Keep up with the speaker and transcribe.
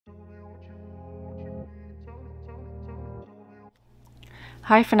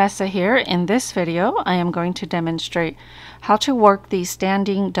Hi, Phanessa here. In this video, I am going to demonstrate how to work the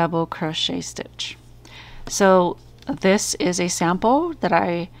standing double crochet stitch. So this is a sample that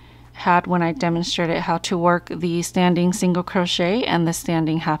I had when I demonstrated how to work the standing single crochet and the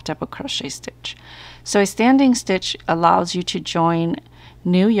standing half double crochet stitch. So a standing stitch allows you to join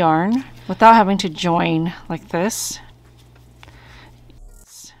new yarn without having to join like this.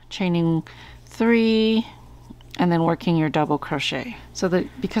 It's chaining 3 and then working your double crochet. So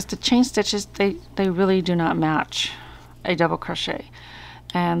because the chain stitches, they really do not match a double crochet.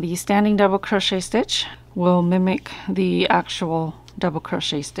 And the standing double crochet stitch will mimic the actual double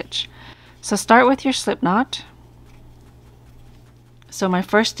crochet stitch. So start with your slip knot. So my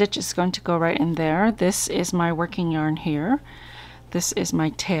first stitch is going to go right in there. This is my working yarn here. This is my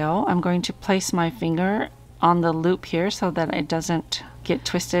tail. I'm going to place my finger on the loop here so that it doesn't get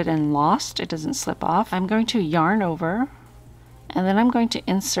twisted and lost. It doesn't slip off. I'm going to yarn over, and then I'm going to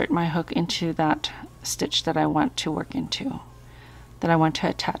insert my hook into that stitch that I want to work into, that I want to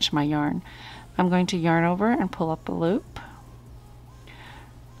attach my yarn. I'm going to yarn over and pull up a loop.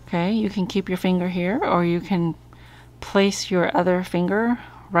 Okay, you can keep your finger here, or you can place your other finger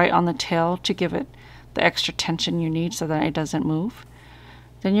right on the tail to give it the extra tension you need so that it doesn't move.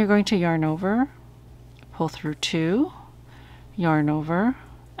 Then you're going to yarn over, pull through 2, yarn over,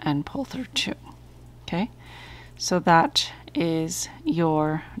 and pull through 2. Okay, so that is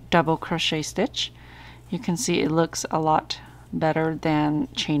your double crochet stitch. You can see it looks a lot better than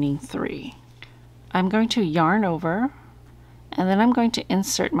chaining 3. I'm going to yarn over, and then I'm going to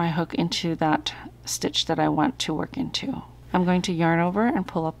insert my hook into that stitch that I want to work into. I'm going to yarn over and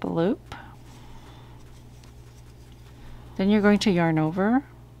pull up a loop. Then you're going to yarn over,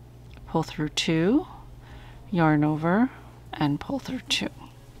 pull through 2, yarn over, and pull through 2.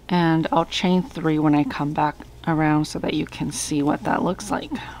 And I'll chain 3 when I come back around so that you can see what that looks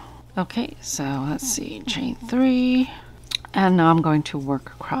like. Okay, so let's see, chain 3, and now I'm going to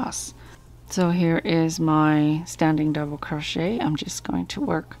work across. So here is my standing double crochet. I'm just going to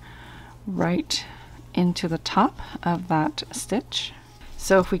work right into the top of that stitch.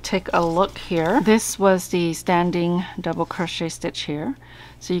 So if we take a look here, this was the standing double crochet stitch here.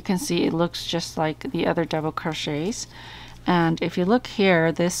 So you can see it looks just like the other double crochets. And if you look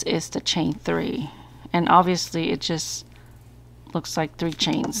here, this is the chain 3. And obviously it just looks like 3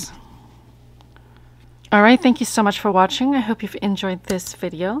 chains. Alright, thank you so much for watching. I hope you've enjoyed this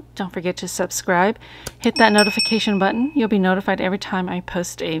video. Don't forget to subscribe. Hit that notification button. You'll be notified every time I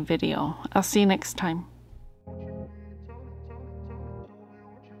post a video. I'll see you next time.